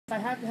I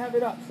have to have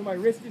it up so my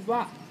wrist is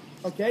locked.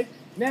 Okay?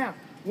 Now,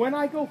 when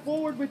I go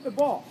forward with the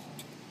ball,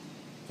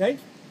 okay,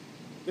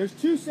 there's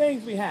two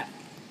sayings we have.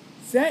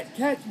 Set,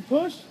 catch, and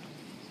push,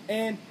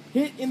 and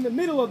hit in the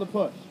middle of the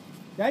push.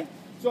 Okay?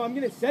 So I'm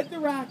going to set the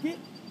racket,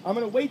 I'm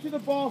going to wait till the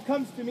ball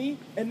comes to me,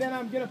 and then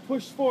I'm going to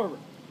push forward.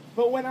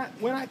 But when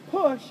I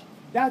push,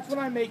 that's when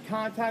I make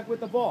contact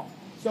with the ball.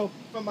 So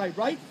from my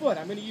right foot,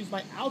 I'm going to use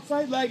my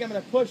outside leg, I'm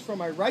going to push from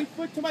my right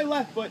foot to my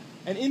left foot,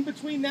 and in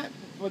between that,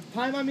 by the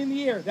time I'm in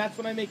the air, that's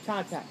when I make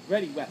contact.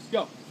 Ready, Wes,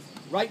 go.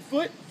 Right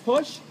foot,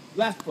 push,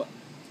 left foot.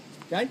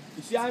 Okay?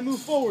 You see how I move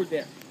forward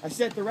there. I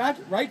set the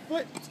racket, right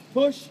foot,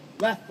 push,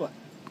 left foot.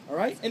 All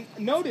right? And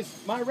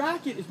notice my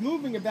racket is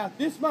moving about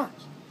this much.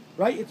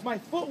 Right? It's my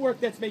footwork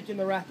that's making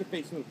the racket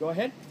face move. Go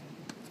ahead.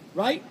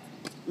 Right,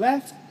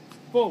 left,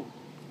 forward.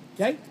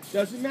 Okay?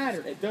 Doesn't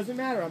matter. It doesn't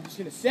matter. I'm just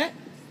going to set,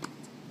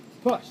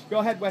 push. Go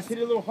ahead, Wes. Hit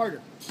it a little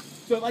harder.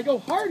 So if I go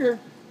harder,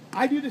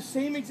 I do the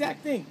same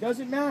exact thing.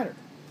 Doesn't matter.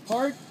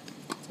 Hard,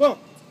 boom.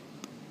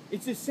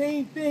 It's the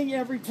same thing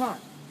every time.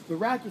 The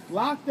racket's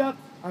locked up.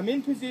 I'm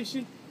in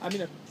position. I'm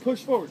going to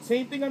push forward.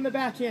 Same thing on the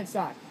backhand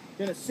side.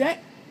 Going to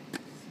set,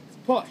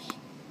 push.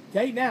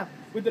 Okay? Now,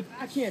 with the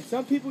backhand,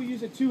 some people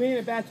use a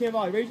two-handed backhand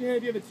volley. Raise your hand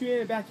if you have a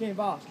two-handed backhand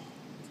volley.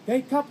 Okay?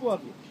 A couple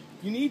of you.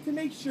 You need to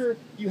make sure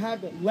you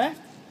have the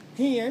left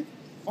hand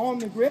on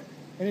the grip,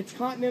 and it's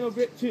continental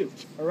grip too.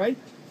 All right?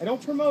 I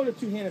don't promote a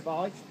two-handed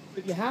volley,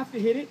 but you have to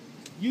hit it.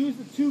 Use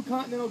the two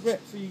continental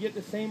grips so you get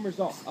the same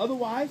result.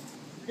 Otherwise,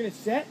 you're going to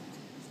set.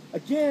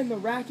 Again, the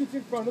racket's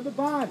in front of the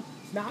body.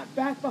 It's not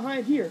back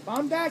behind here. If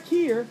I'm back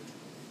here,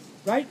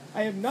 right,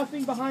 I have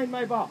nothing behind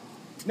my ball.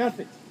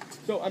 Nothing.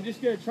 So I'm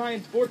just going to try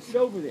and force it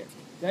over there.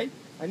 Okay?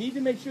 I need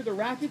to make sure the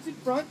racket's in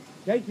front.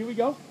 Okay, here we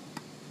go.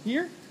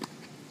 Here,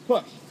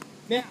 push.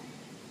 Now,